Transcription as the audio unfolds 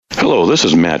Hello, this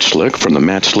is Matt Slick from the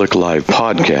Matt Slick Live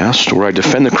podcast, where I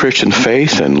defend the Christian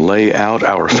faith and lay out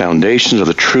our foundations of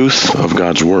the truth of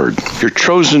God's Word. Your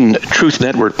chosen Truth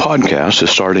Network podcast is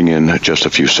starting in just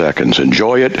a few seconds.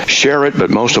 Enjoy it, share it,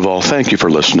 but most of all, thank you for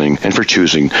listening and for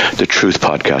choosing the Truth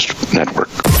Podcast Network.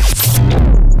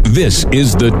 This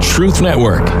is the Truth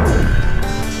Network.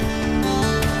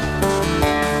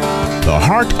 The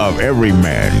heart of every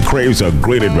man craves a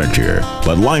great adventure,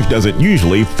 but life doesn't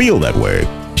usually feel that way.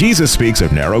 Jesus speaks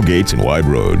of narrow gates and wide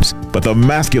roads, but the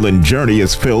masculine journey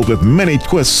is filled with many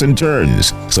twists and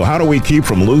turns. So how do we keep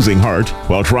from losing heart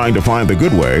while trying to find the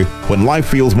good way when life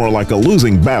feels more like a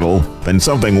losing battle than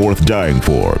something worth dying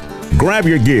for? Grab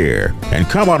your gear and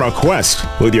come on a quest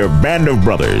with your band of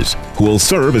brothers who will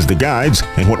serve as the guides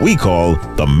in what we call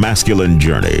the masculine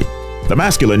journey. The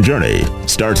masculine journey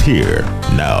starts here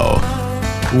now.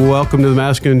 Welcome to the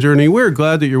Masculine Journey. We're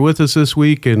glad that you're with us this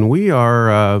week, and we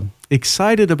are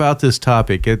excited about this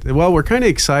topic. We're kind of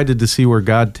excited to see where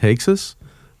God takes us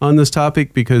on this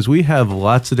topic because we have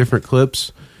lots of different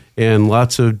clips and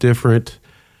lots of different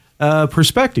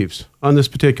perspectives on this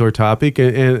particular topic.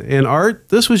 And Art,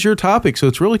 this was your topic, so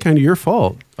it's really kind of your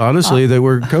fault, honestly, that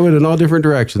we're going in all different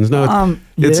directions. No,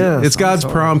 it's God's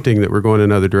prompting that we're going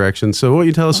in other directions. So why don't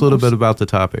you tell us a little bit about the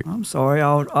topic? I'm sorry.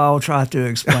 I'll try to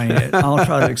explain it. I'll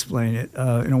try to explain it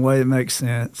in a way that makes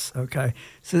sense. Okay.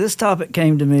 So this topic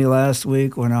came to me last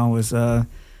week when I was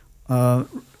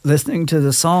listening to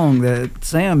the song that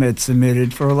Sam had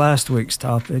submitted for last week's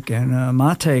topic, and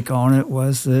my take on it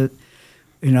was that,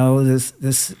 you know,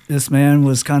 this man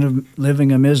was kind of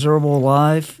living a miserable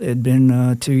life. It had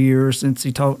been 2 years since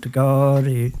he talked to God.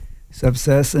 He's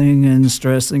obsessing and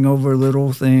stressing over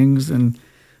little things and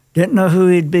didn't know who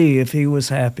he'd be if he was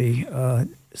happy.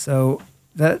 So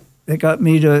that got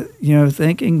me to,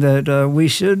 thinking that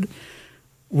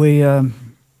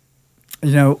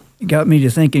got me to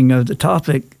thinking of the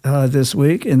topic this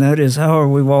week, and that is, how are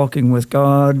we walking with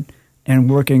God and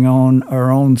working on our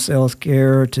own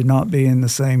self-care to not be in the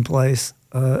same place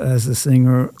as the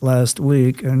singer last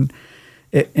week. And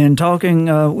in talking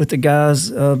with the guys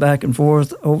back and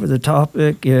forth over the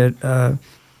topic, it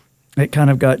kind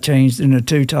of got changed into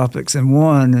two topics in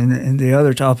one. And the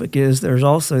other topic is there's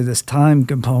also this time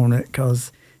component,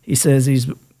 because he says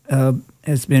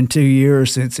it's been 2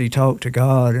 years since he talked to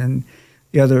God. And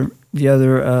the other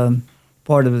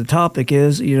part of the topic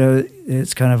is,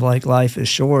 it's kind of like life is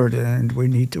short, and we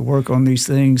need to work on these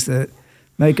things that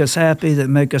make us happy, that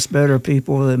make us better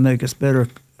people, that make us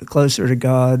closer to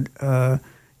God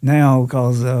now,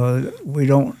 because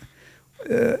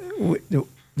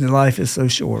life is so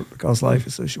short, because life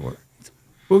is so short.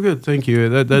 Well, good. Thank you.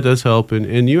 That does help.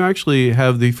 And you actually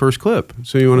have the first clip.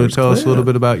 So you want to tell us a little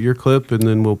bit about your clip, and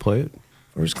then we'll play it?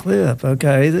 First clip.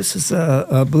 Okay, this is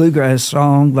a bluegrass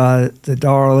song by the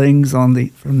Darlings from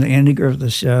the Andy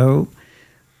Griffith Show,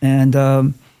 and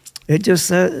it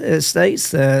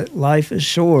states that life is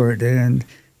short, and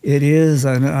it is.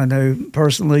 I know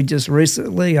personally, just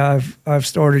recently, I've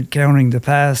started counting the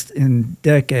past in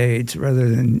decades rather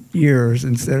than years.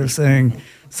 Instead of saying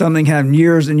something happened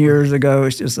years and years ago,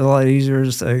 it's just a lot easier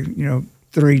to say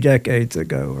 3 decades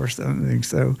ago or something.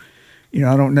 So,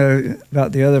 I don't know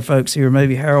about the other folks here.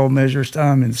 Maybe Harold measures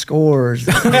time in scores.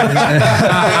 4 score.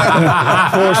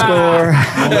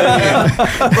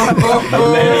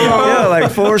 Yeah, like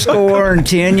 4 score and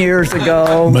 10 years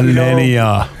ago.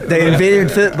 Millennia. They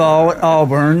invented football at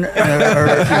Auburn.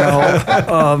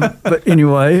 But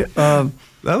anyway. That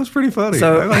was pretty funny.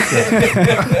 So, I like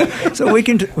that. So we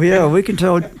can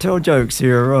tell jokes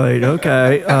here, right?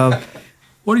 Okay.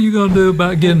 What are you going to do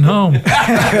about getting home?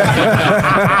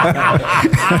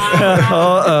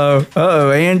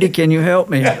 Uh-oh, Andy, can you help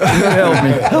me?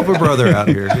 Help a brother out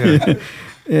here.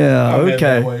 Yeah,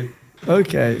 okay.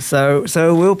 Okay, so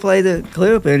we'll play the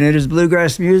clip, and it is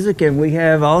bluegrass music, and we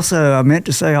have also, I meant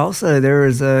to say also,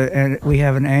 we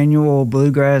have an annual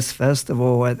bluegrass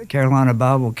festival at the Carolina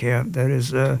Bible Camp. That is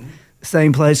the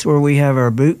same place where we have our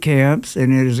boot camps,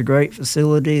 and it is a great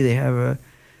facility. They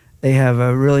have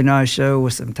a really nice show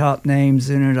with some top names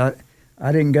in it.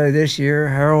 I didn't go this year.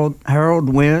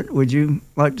 Harold went. Would you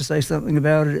like to say something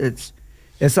about it?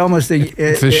 It's almost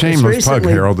it's a shameless plug,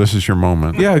 Harold. This is your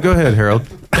moment. Yeah, go ahead, Harold.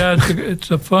 Yeah,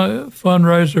 it's a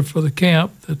fundraiser for the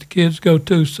camp that the kids go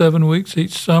to 7 weeks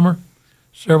each summer.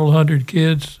 Several hundred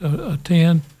kids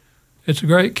attend. It's a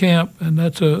great camp, and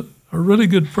that's a really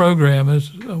good program. It's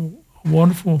a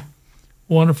wonderful,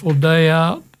 wonderful day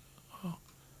out.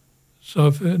 So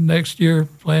if next year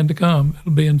plan to come,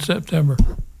 it'll be in September.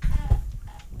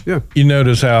 Yeah. You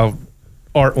notice how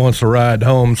Art wants a ride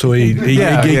home, so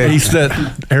he set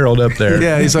Harold up there.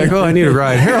 Yeah, he's like, oh, I need a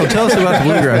ride. Harold, tell us about the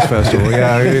Bluegrass Festival.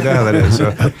 Yeah, you know how that is.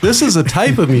 So, this is a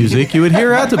type of music you would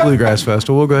hear at the Bluegrass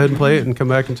Festival. We'll go ahead and play it and come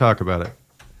back and talk about it.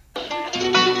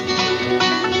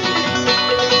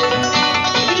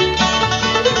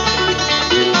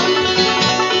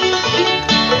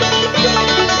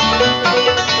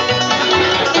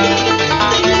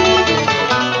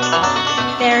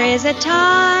 There is a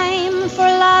time for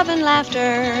love and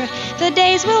laughter. The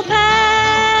days will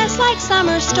pass like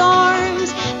summer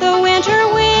storms. The winter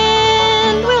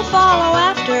wind will follow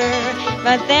after.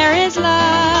 But there is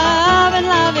love and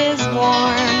love is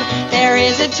warm. There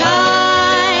is a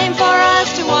time for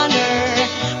us to wonder.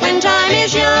 When time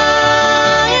is young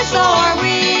and so are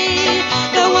we.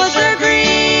 The woods are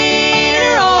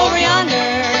greener over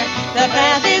yonder. The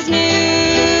path is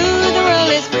new, the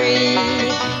world is free.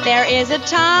 There is a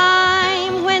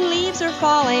time when leaves are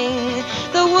falling.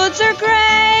 The woods are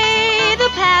gray, the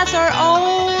paths are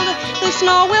old. The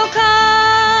snow will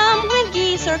come when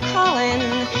geese are calling.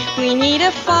 We need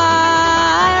a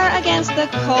fire against the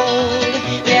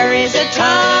cold. There is a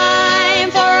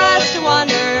time for us to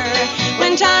wonder.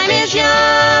 When time is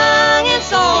young and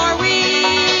so are we.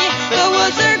 The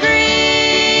woods are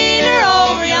greener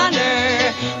over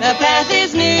yonder. The path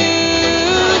is new,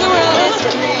 the world is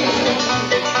free.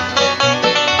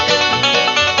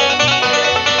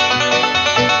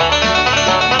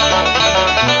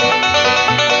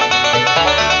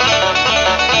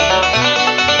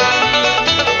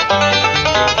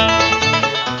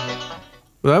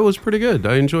 Well, that was pretty good.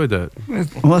 I enjoyed that.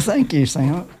 Well, thank you,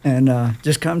 Sam. And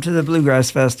just come to the Bluegrass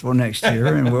Festival next year,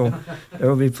 and there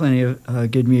will be plenty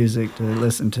of good music to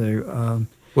listen to.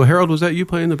 Well, Harold, was that you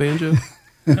playing the banjo?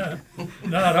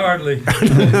 Not hardly.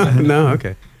 No,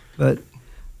 okay. But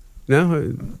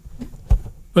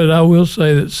I will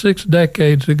say that 6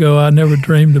 decades ago, I never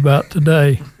dreamed about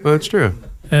today. Well, that's true.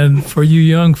 And for you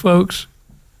young folks,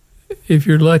 if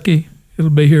you're lucky, it'll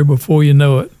be here before you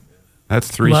know it. That's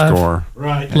 3 score.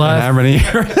 Right. How many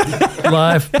years?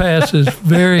 Life passes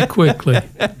very quickly.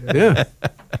 Yeah.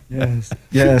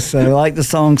 Yes. So like the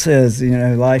song says,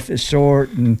 life is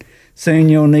short, and soon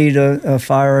you'll need a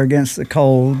fire against the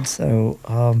cold. So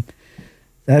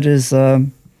that is,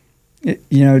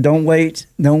 don't wait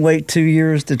 2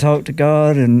 years to talk to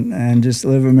God and just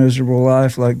live a miserable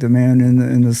life like the man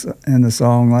in the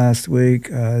song last week.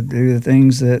 Do the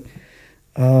things that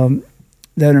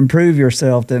improve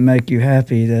yourself, that make you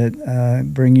happy, that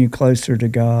bring you closer to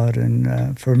God.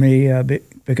 And for me,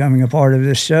 becoming a part of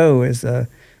this show is a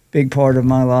big part of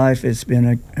my life. It's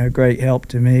been a great help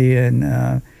to me,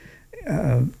 and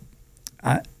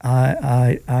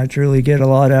I truly get a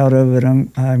lot out of it.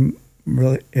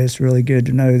 It's really good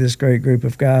to know this great group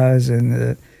of guys and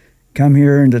to come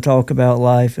here and to talk about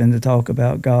life and to talk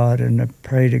about God and to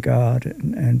pray to God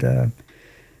and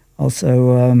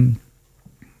also.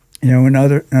 I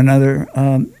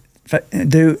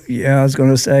was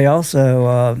going to say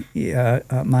also,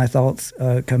 my thoughts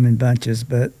come in bunches,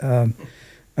 but kind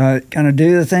of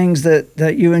do the things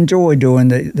that you enjoy doing,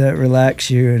 that relax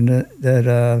you, and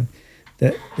that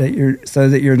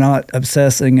you're not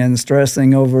obsessing and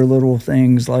stressing over little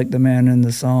things like the man in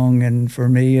the song. And for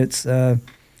me, it's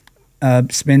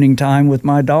spending time with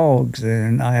my dogs,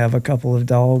 and I have a couple of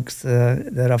dogs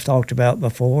that I've talked about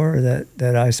before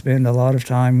that I spend a lot of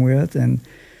time with, and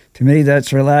to me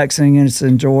that's relaxing and it's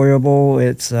enjoyable.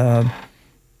 It's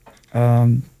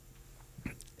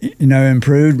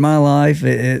improved my life.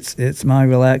 It's my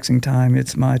relaxing time.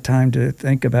 It's my time to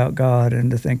think about God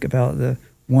and to think about the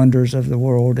wonders of the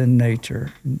world and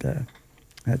nature. And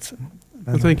that's.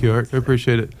 Well, thank you, Art. I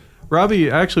appreciate it. Robbie,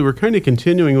 actually, we're kind of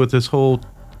continuing with this whole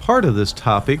part of this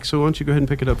topic, so why don't you go ahead and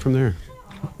pick it up from there?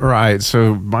 Right.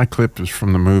 So my clip is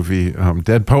from the movie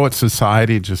Dead Poets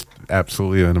Society, just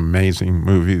absolutely an amazing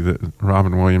movie that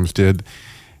Robin Williams did.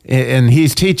 And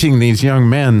he's teaching these young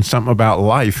men something about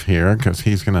life here, because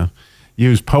he's going to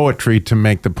use poetry to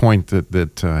make the point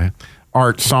that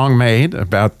Art's song made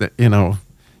about that, you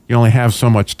only have so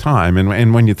much time.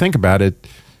 And when you think about it,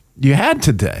 you had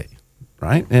today,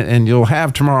 right? And you'll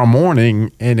have tomorrow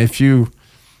morning. And if you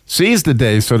seize the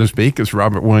day, so to speak, as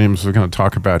Robert Williams is going to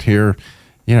talk about here,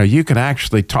 you can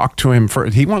actually talk to him.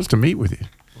 He wants to meet with you.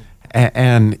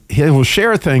 And he will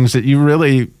share things that you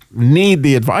really need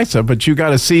the advice of, but you got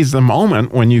to seize the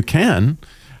moment when you can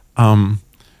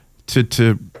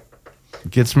to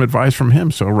get some advice from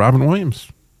him. So Robin Williams.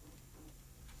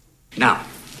 Now,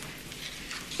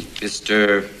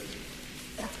 Mr.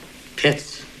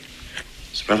 Pitts.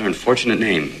 It's a rather unfortunate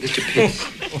name. Mr. Pitts.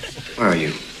 Where are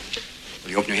you?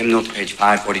 Will you open your hymnal to page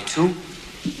 542?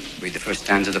 Read the first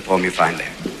stanza of the poem you find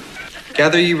there.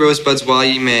 Gather ye rosebuds while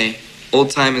ye may. Old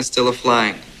time is still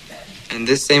a-flying. And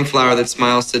this same flower that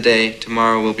smiles today,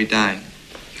 tomorrow will be dying.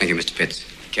 Thank you, Mr. Pitts.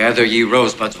 Gather ye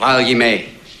rosebuds while ye may.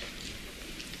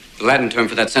 The Latin term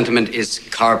for that sentiment is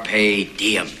carpe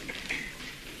diem.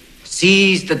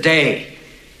 Seize the day.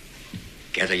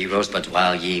 Gather ye rosebuds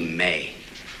while ye may.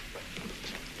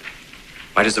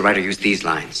 Why does the writer use these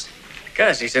lines?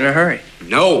 Because he's in a hurry.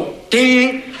 No.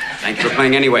 Ding! Thank you for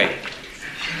playing anyway.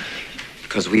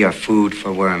 Because we are food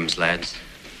for worms, lads.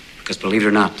 Because believe it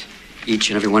or not, each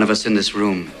and every one of us in this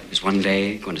room is one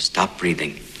day going to stop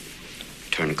breathing,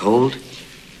 turn cold,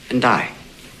 and die.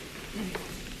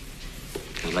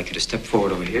 I'd like you to step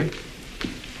forward over here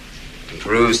and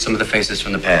peruse some of the faces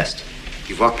from the past.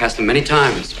 You've walked past them many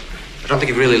times. I don't think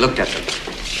you've really looked at them.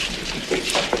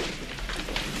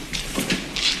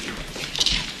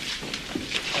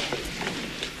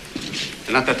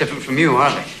 They're not that different from you, are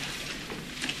they?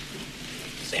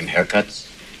 Same haircuts,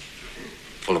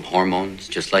 full of hormones,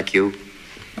 just like you.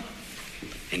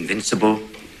 Invincible,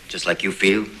 just like you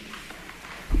feel.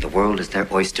 The world is their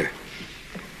oyster.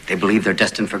 They believe they're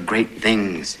destined for great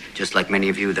things, just like many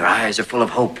of you. Their eyes are full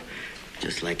of hope,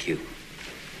 just like you.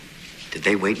 Did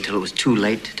they wait until it was too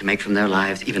late to make from their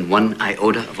lives even one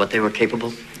iota of what they were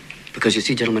capable? Because you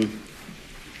see, gentlemen,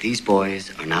 these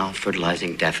boys are now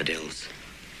fertilizing daffodils.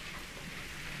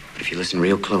 But if you listen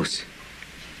real close,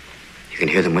 you can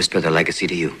hear them whisper their legacy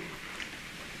to you.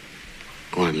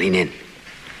 Go on, lean in.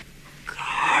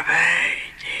 Carpe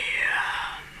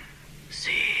diem.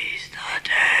 Seize the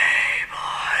day,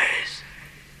 boys.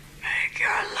 Make your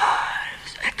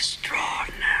lives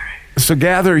extraordinary. So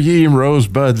gather ye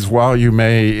rosebuds while you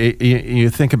may. You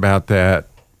think about that,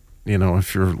 you know,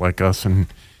 if you're like us and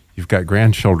you've got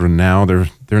grandchildren now,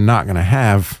 they're not going to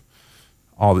have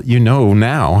all that. You know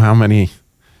now how many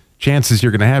chances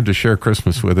you're going to have to share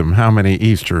Christmas with them, how many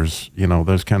Easters, you know,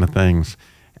 those kind of things.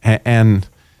 And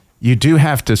you do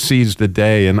have to seize the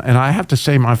day. And I have to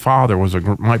say my father was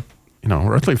my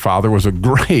earthly father was a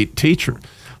great teacher.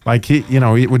 Like, it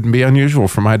wouldn't be unusual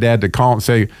for my dad to call and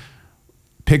say,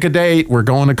 pick a date, we're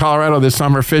going to Colorado this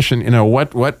summer fishing,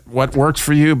 what works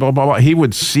for you, blah, blah, blah. He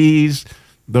would seize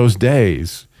those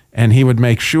days, and he would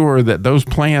make sure that those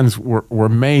plans were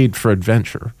made for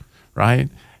adventure, right?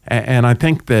 And I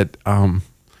think that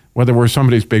whether we're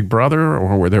somebody's big brother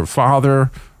or we're their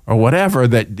father or whatever,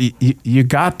 that you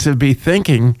got to be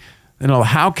thinking,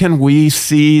 how can we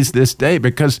seize this day?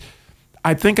 Because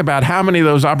I think about how many of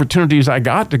those opportunities I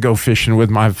got to go fishing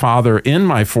with my father in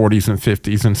my 40s and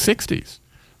 50s and 60s,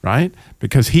 right?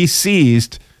 Because he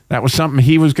seized that was something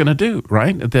he was going to do,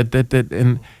 right?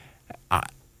 And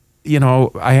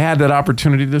I had that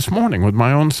opportunity this morning with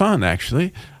my own son,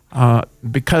 actually.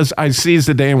 Because I seized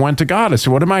the day and went to God. I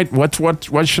said,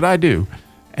 what should I do?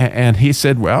 And he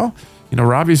said, well,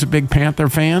 Robbie's a big Panther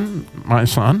fan, my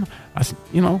son. I said,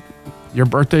 your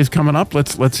birthday's coming up.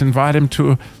 Let's invite him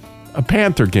to a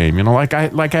Panther game. Like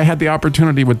I had the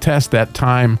opportunity with Tess that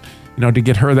time, to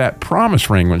get her that promise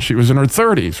ring when she was in her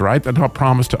 30s, right? That helped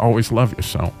promise to always love you.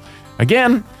 So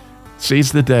again,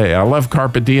 seize the day. I love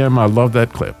Carpe Diem. I love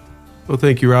that clip. Well,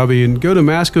 thank you, Robbie. And go to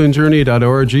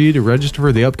masculinejourney.org to register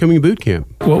for the upcoming boot camp.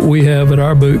 What we have at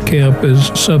our boot camp is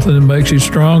something that makes you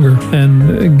stronger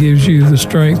and gives you the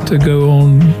strength to go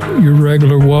on your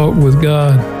regular walk with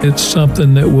God. It's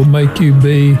something that will make you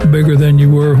be bigger than you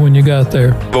were when you got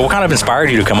there. But what kind of inspired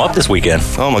you to come up this weekend?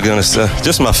 Oh, my goodness.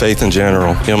 Just my faith in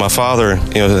general. My father,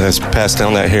 has passed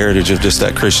down that heritage of just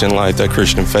that Christian life, that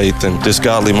Christian faith, and just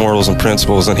godly morals and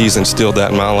principles, and he's instilled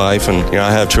that in my life. And,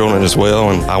 I have children as well,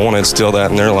 and I want to instill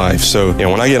that in their life. So,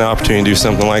 when I get an opportunity to do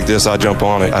something like this, I jump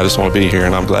on it. I just want to be here,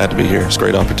 and I'm glad to be here. It's a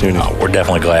great opportunity. Oh, we're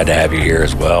definitely glad to have you here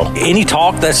as well. Any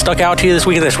talk that stuck out to you this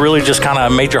weekend that's really just kind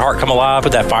of made your heart come alive,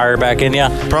 put that fire back in you?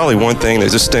 Probably one thing that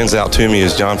just stands out to me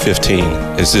is John 15.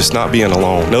 It's just not being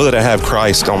alone. Know that I have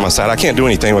Christ on my side. I can't do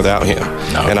anything without him.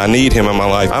 No. And I need him in my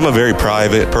life. I'm a very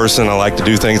private person. I like to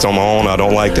do things on my own. I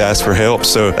don't like to ask for help.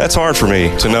 So that's hard for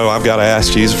me to know I've got to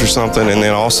ask Jesus for something, and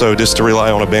then also just to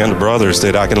rely on a band of brothers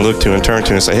that I can look to and turn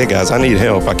to and say, hey guys, I need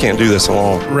help. I can't do this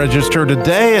alone. Register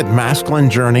today at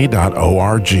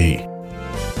masculinejourney.org.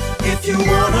 If you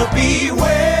want to be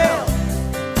well,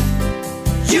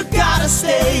 you gotta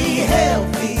stay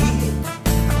healthy.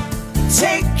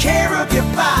 Take care of your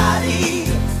body.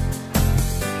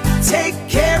 Take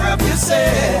care of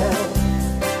yourself.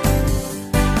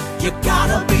 You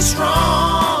gotta be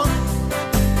strong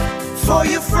for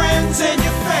your friends and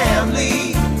your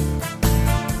family.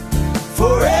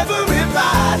 For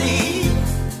everybody,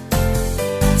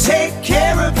 take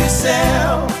care of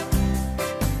yourself.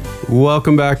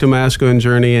 Welcome back to Masculine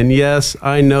Journey. And yes,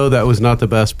 I know that was not the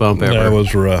best bump ever. That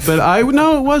was rough. But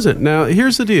no, it wasn't. Now,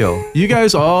 here's the deal. You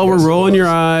guys all were rolling your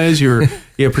eyes. You're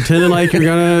pretending like you're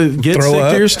going to get Throw sick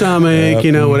up. to your stomach,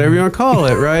 whatever you want to call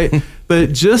it, right?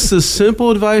 But just the simple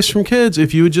advice from kids,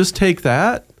 if you would just take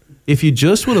that, if you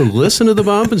just would have listened to the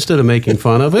bump instead of making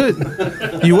fun of it,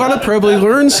 you would have probably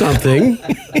learned something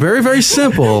very, very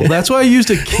simple. That's why I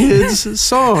used a kid's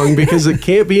song, because it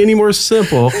can't be any more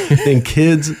simple than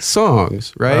kids'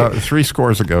 songs, right? 3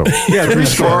 scores ago. Yeah, 3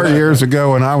 score years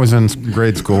ago when I was in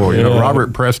grade school.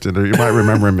 Robert Preston, or you might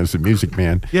remember him as the Music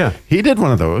Man. Yeah. He did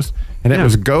one of those, and it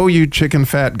was "Go, you chicken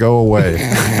fat, go away."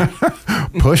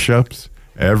 Push-ups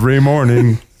every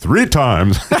morning 3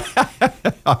 times.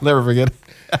 I'll never forget it.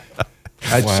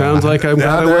 It sounds like I'm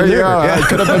glad I there wasn't you there. are. Yeah. It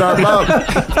could have been our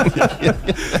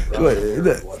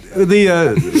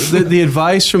The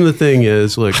advice from the thing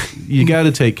is, look, you got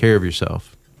to take care of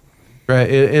yourself, right?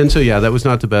 And so, yeah, that was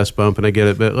not the best bump, and I get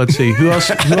it. But let's see, who else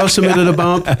submitted a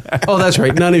bump? Oh, that's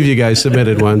right, none of you guys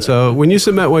submitted one. So when you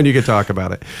submit one, you can talk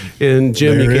about it. And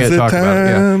Jim, you can't talk about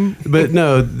it. Yeah. But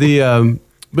no,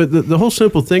 the whole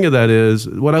simple thing of that is,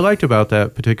 what I liked about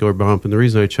that particular bump, and the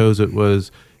reason I chose it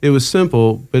was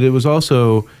simple, but it was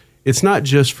also, it's not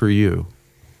just for you,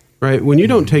 right? When you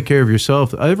don't take care of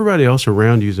yourself, everybody else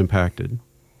around you is impacted.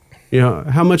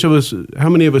 How many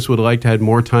of us would like to have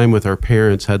more time with our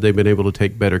parents had they been able to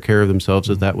take better care of themselves,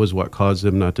 if that was what caused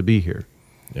them not to be here?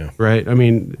 Yeah. Right? I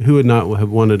mean, who would not have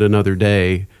wanted another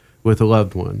day with a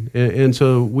loved one? And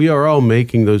so we are all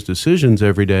making those decisions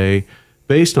every day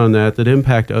based on that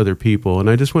impact other people. And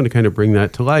I just want to kind of bring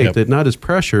that to light, that not as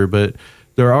pressure, but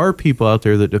there are people out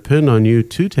there that depend on you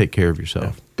to take care of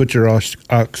yourself. Put your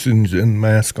oxygen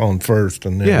mask on first,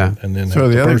 and then and then. So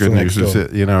the other good news is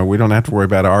that that we don't have to worry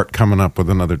about Art coming up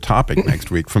with another topic next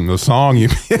week from the song you.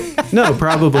 No,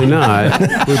 probably not.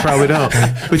 We probably don't.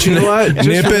 But you know what?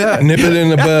 Nip it in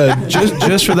the bud.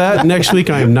 Just for that, next week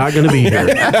I am not going to be here.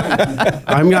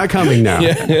 I'm not coming now.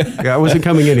 I wasn't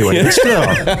coming anyway. But still,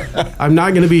 I'm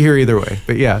not going to be here either way.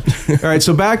 But yeah. All right.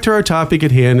 So back to our topic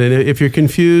at hand. And if you're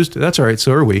confused, that's all right.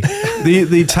 So are we.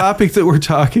 The topic that we're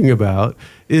talking about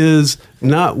is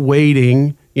not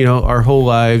waiting, our whole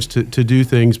lives to do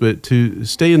things, but to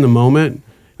stay in the moment.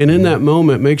 And in that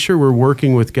moment, make sure we're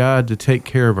working with God to take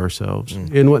care of ourselves.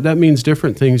 And what that means,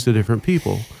 different things to different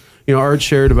people. Art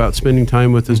shared about spending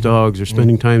time with his dogs or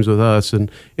spending times with us. And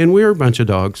we're a bunch of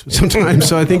dogs sometimes.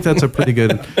 So I think that's a pretty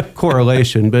good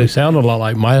correlation. But it sounded a lot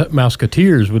like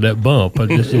Mouseketeers with that bump.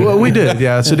 Well, we did,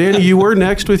 yeah. So Danny, you were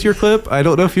next with your clip. I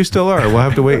don't know if you still are. We'll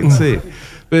have to wait and see.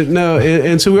 But no,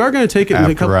 and so we are going to take it in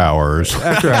a couple hours.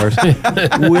 After hours.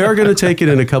 We are going to take it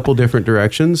in a couple different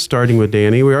directions, starting with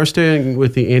Danny. We are staying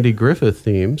with the Andy Griffith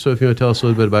theme. So if you want to tell us a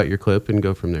little bit about your clip and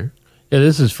go from there. Yeah,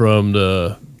 this is from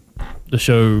the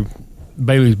show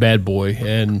Bailey's Bad Boy.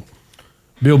 And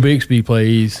Bill Bixby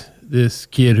plays this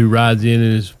kid who rides in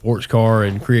his sports car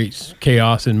and creates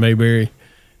chaos in Mayberry.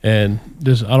 And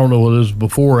this, I don't know whether this was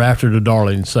before or after the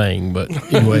Darlings sang, but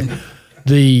anyway.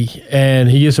 And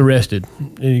he gets arrested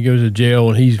and he goes to jail,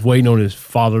 and he's waiting on his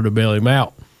father to bail him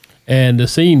out. And the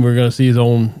scene we're going to see is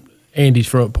on Andy's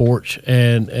front porch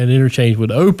and an interchange with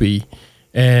Opie.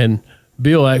 And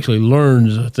Bill actually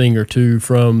learns a thing or two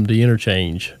from the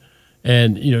interchange,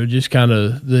 and just kind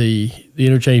of the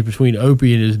interchange between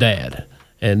Opie and his dad.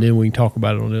 And then we can talk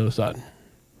about it on the other side.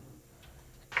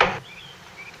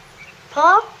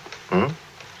 Paul?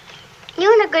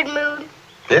 You in a good mood?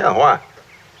 Yeah, why?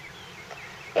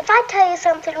 If I tell you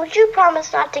something, would you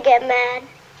promise not to get mad?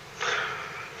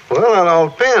 Well, it all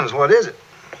depends. What is it?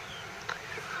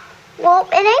 Well,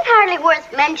 it ain't hardly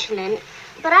worth mentioning,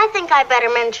 but I think I better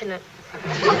mention it.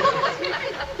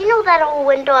 You know that old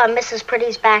window on Mrs.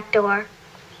 Pretty's back door?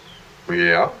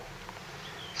 Yeah.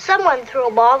 Someone threw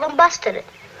a ball and busted it.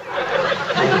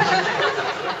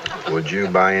 Would you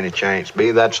by any chance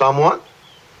be that someone?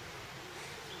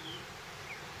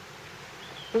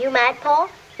 You mad, Paul?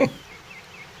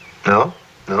 No,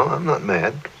 I'm not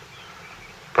mad.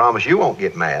 Promise you won't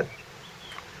get mad.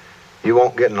 You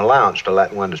won't get an allowance till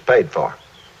that window's paid for,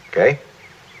 okay?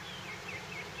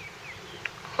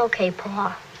 Okay,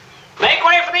 Paul. Make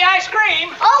way for the ice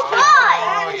cream. Oh,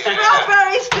 boy!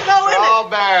 Strawberries to go in it.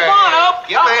 Strawberries. Come on, Oak.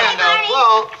 Give me a hand up.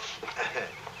 Well,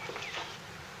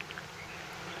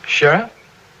 Sheriff?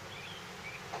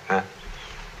 Huh?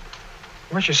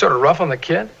 Weren't you sort of rough on the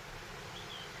kid?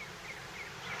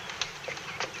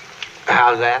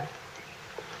 How's that?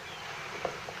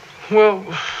 Well,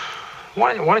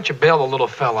 why don't you bail the little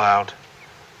fella out?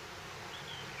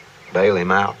 Bail him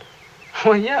out?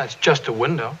 Well, yeah, it's just a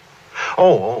window.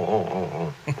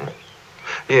 Oh.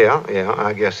 Yeah,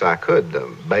 I guess I could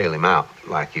bail him out,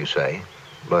 like you say.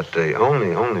 But the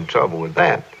only trouble with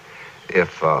that,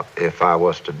 if I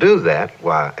was to do that,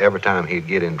 why, every time he'd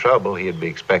get in trouble, he'd be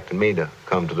expecting me to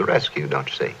come to the rescue, don't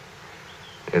you see?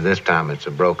 This time it's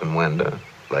a broken window.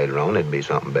 Later on, it'd be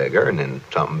something bigger, and then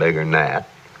something bigger than that.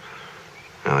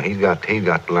 He's got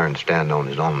to learn to stand on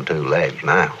his own two legs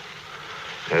now.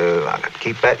 I got to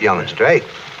keep that young'un straight.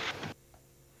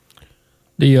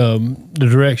 The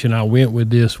direction I went with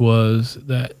this was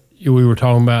that we were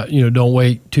talking about, don't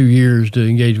wait 2 years to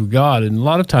engage with God. And a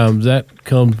lot of times that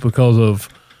comes because of,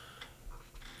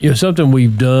 something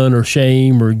we've done or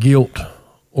shame or guilt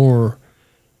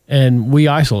and we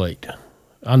isolate.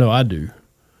 I know I do.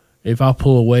 If I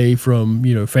pull away from,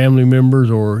 family members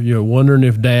or, wondering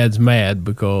if dad's mad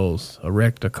because I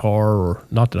wrecked a car, or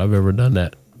not that I've ever done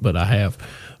that, but I have,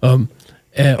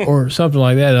 or something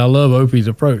like that. And I love Opie's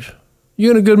approach. You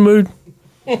in a good mood?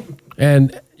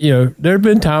 And, there have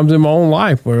been times in my own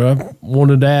life where I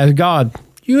wanted to ask God,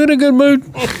 you in a good mood?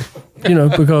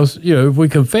 Because, if we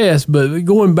confess, but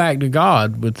going back to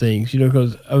God with things,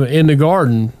 because in the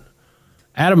garden,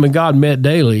 Adam and God met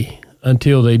daily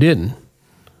until they didn't.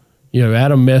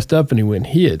 Adam messed up and he went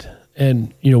and hid.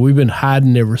 And, we've been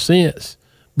hiding ever since.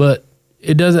 But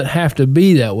it doesn't have to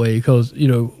be that way because,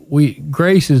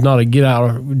 grace is not a get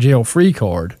out of jail free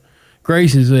card.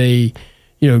 Grace is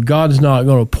God's not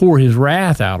going to pour his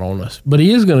wrath out on us, but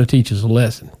he is going to teach us a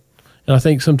lesson. And I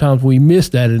think sometimes we miss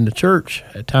that in the church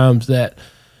at times that,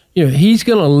 he's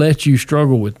going to let you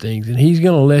struggle with things and he's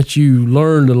going to let you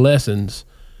learn the lessons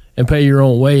and pay your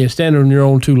own way and stand on your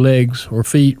own two legs or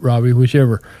feet, Robbie,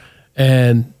 whichever.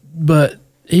 But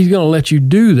he's going to let you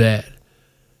do that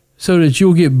so that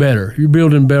you'll get better. You're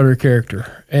building better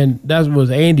character. And that was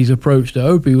Andy's approach to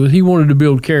Opie, was he wanted to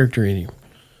build character in him.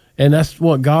 And that's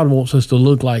what God wants us to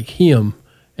look like him.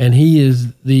 And he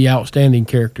is the outstanding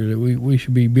character that we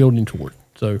should be building toward.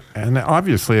 So, and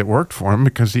obviously it worked for him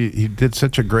because he did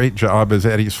such a great job as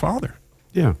Eddie's father.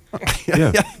 Yeah.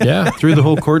 Through the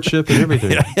whole courtship and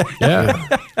everything.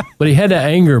 Yeah. But he had that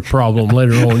anger problem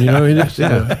later on, He just,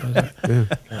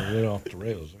 went off the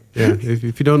rails there. Yeah.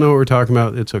 If you don't know what we're talking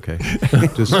about, it's okay.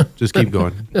 Just keep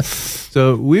going.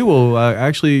 So we will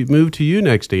actually move to you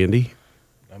next, Andy.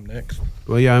 I'm next.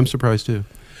 Well, yeah, I'm surprised too.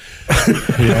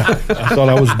 Yeah, I thought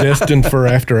I was destined for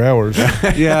after hours.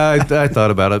 Yeah, I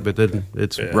thought about it, but then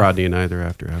it's Rodney and I, they're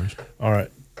after hours. All right.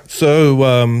 So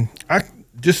I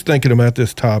just thinking about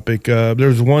this topic,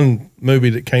 there's one movie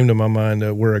that came to my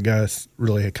mind where a guy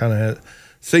really kind of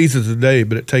seizes the day,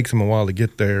 but it takes him a while to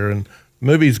get there. And the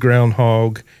movie's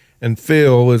Groundhog, and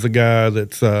Phil is a guy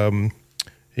that's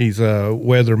he's a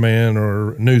weatherman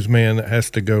or newsman that has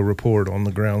to go report on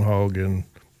the groundhog in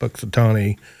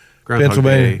Puxatawny,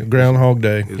 Pennsylvania. Day. Groundhog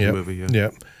Day. Is the movie,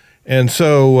 Yep. And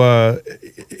so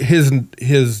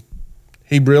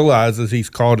he realizes he's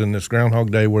caught in this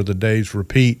Groundhog Day where the days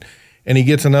repeat, and he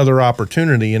gets another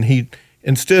opportunity. And he,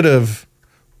 instead of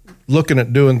looking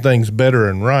at doing things better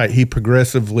and right, he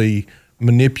progressively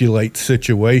manipulates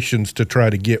situations to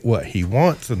try to get what he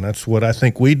wants. And that's what I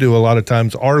think we do a lot of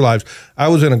times in our lives. I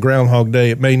was in a Groundhog Day.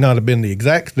 It may not have been the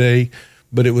exact day,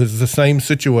 but it was the same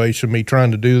situation, me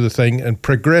trying to do the thing and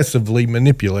progressively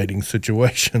manipulating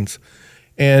situations.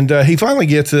 And he finally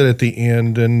gets it at the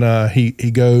end, and he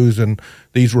goes, and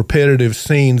these repetitive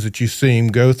scenes that you see him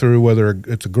go through, whether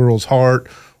it's a girl's heart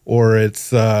or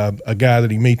it's a guy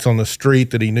that he meets on the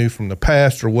street that he knew from the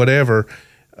past or whatever,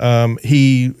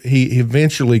 he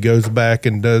eventually goes back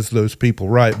and does those people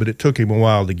right, but it took him a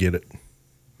while to get it.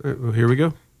 All right, well, here we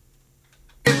go.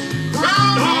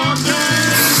 Groundhog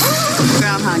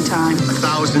time.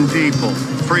 1,000 people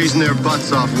freezing their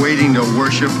butts off waiting to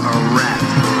worship a rat.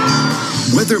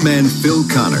 Weatherman Phil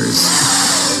Connors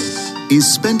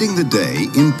is spending the day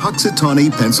in Puxatawny,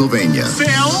 Pennsylvania.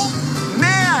 Phil?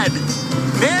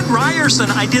 Ned Ryerson.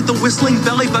 I did the whistling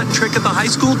belly button trick at the high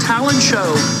school talent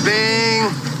show. Bing!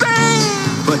 Bing!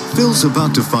 But Phil's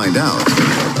about to find out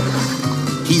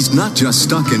he's not just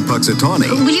stuck in Puxatawny.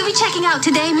 Will you be checking out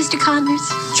today, Mr. Connors?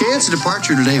 Chance of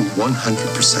departure today,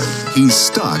 100%. He's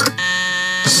stuck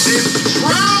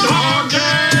Groundhog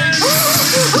Day!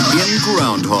 in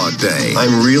Groundhog Day.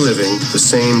 I'm reliving the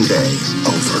same day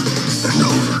over and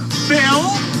over. Phil?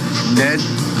 Ned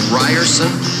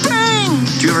Ryerson? Bing!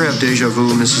 Do you ever have deja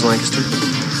vu, Mrs. Lancaster?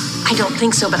 I don't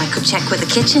think so, but I could check with the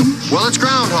kitchen. Well, it's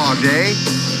Groundhog Day.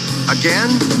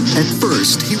 Again? At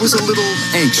first, he was a little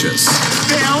anxious.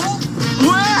 Phil?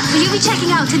 What? Will you be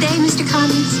checking out today, Mr.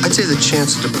 Connors? I'd say the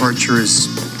chance of departure is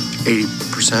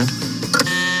 80%.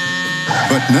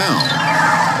 But now,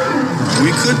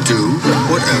 we could do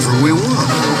whatever we want.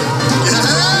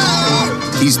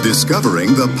 He's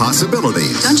discovering the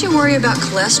possibilities. Don't you worry about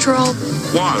cholesterol?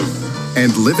 Why?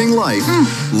 And living life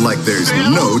like there's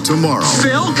no tomorrow.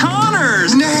 Phil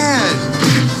Connors! Ned!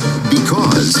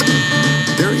 Because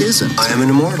there isn't. I am an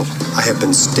immortal. I have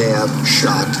been stabbed,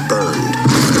 shot, burned,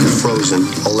 frozen,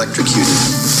 electrocuted.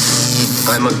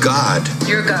 I'm a god.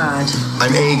 You're God.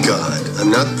 I'm a god.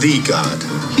 I'm not the god.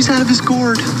 He's out of his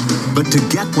gourd. But to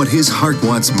get what his heart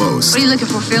wants most What are you looking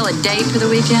for, Phil? A date for the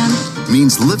weekend?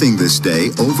 means living this day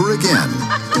over again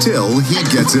till he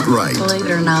gets it right. Believe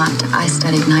it or not, I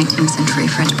studied 19th century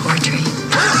French poetry.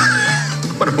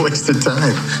 What a waste of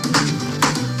time.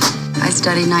 I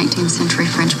studied 19th century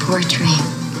French poetry.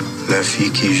 La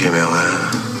fille qui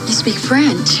j'aimerais. You speak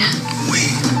French?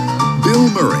 Bill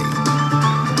Murray,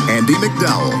 Andy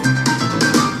McDowell.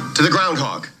 To the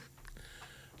Groundhog.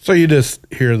 So you just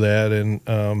hear that,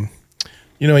 and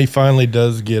he finally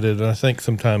does get it. And I think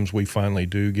sometimes we finally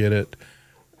do get it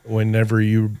whenever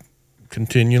you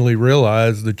continually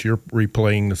realize that you're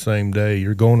replaying the same day.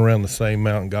 You're going around the same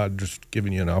mountain, God just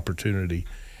giving you an opportunity.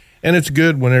 And it's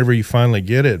good whenever you finally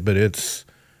get it, but it's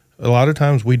a lot of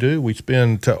times we do. We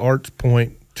spend, to Art's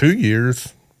point, 2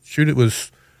 years. Shoot, it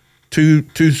was two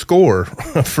score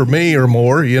for me or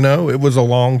more, It was a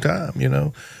long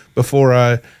time, before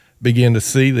I began to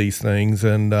see these things.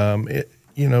 And,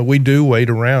 we do wait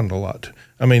around a lot.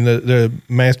 I mean, the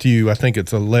Matthew, I think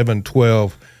it's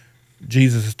 11:12,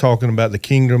 Jesus is talking about the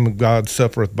kingdom of God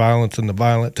suffereth violence, and the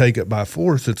violent take it by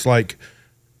force. It's like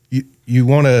you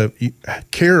want to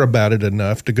care about it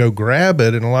enough to go grab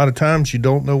it, and a lot of times you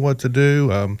don't know what to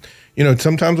do.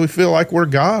 Sometimes we feel like we're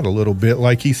God a little bit,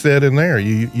 like he said in there.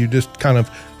 You just kind of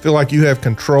feel like you have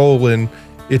control, and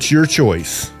it's your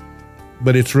choice,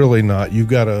 but it's really not. You've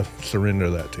got to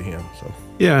surrender that to him. So.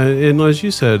 Yeah, and as you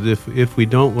said, if we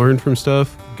don't learn from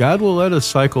stuff, God will let us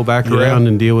cycle back around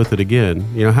and deal with it again.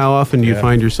 How often do you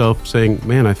find yourself saying,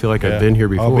 man, I feel like I've been here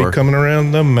before. I'll be coming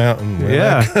around the mountain.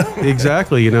 Yeah,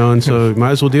 exactly, and so might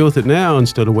as well deal with it now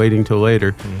instead of waiting till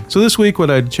later. So this week,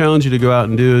 what I'd challenge you to go out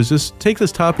and do is just take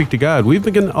this topic to God. We've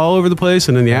been getting all over the place,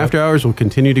 and in the after hours, we'll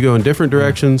continue to go in different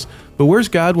directions. But where's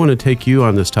God want to take you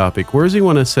on this topic? Where does he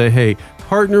want to say, hey,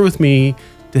 partner with me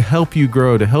to help you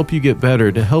grow, to help you get better,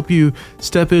 to help you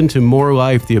step into more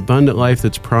life, the abundant life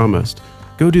that's promised?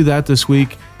 Go do that this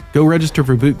week. Go register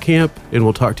for boot camp, and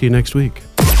we'll talk to you next week.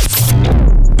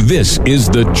 This is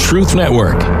the Truth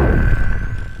Network.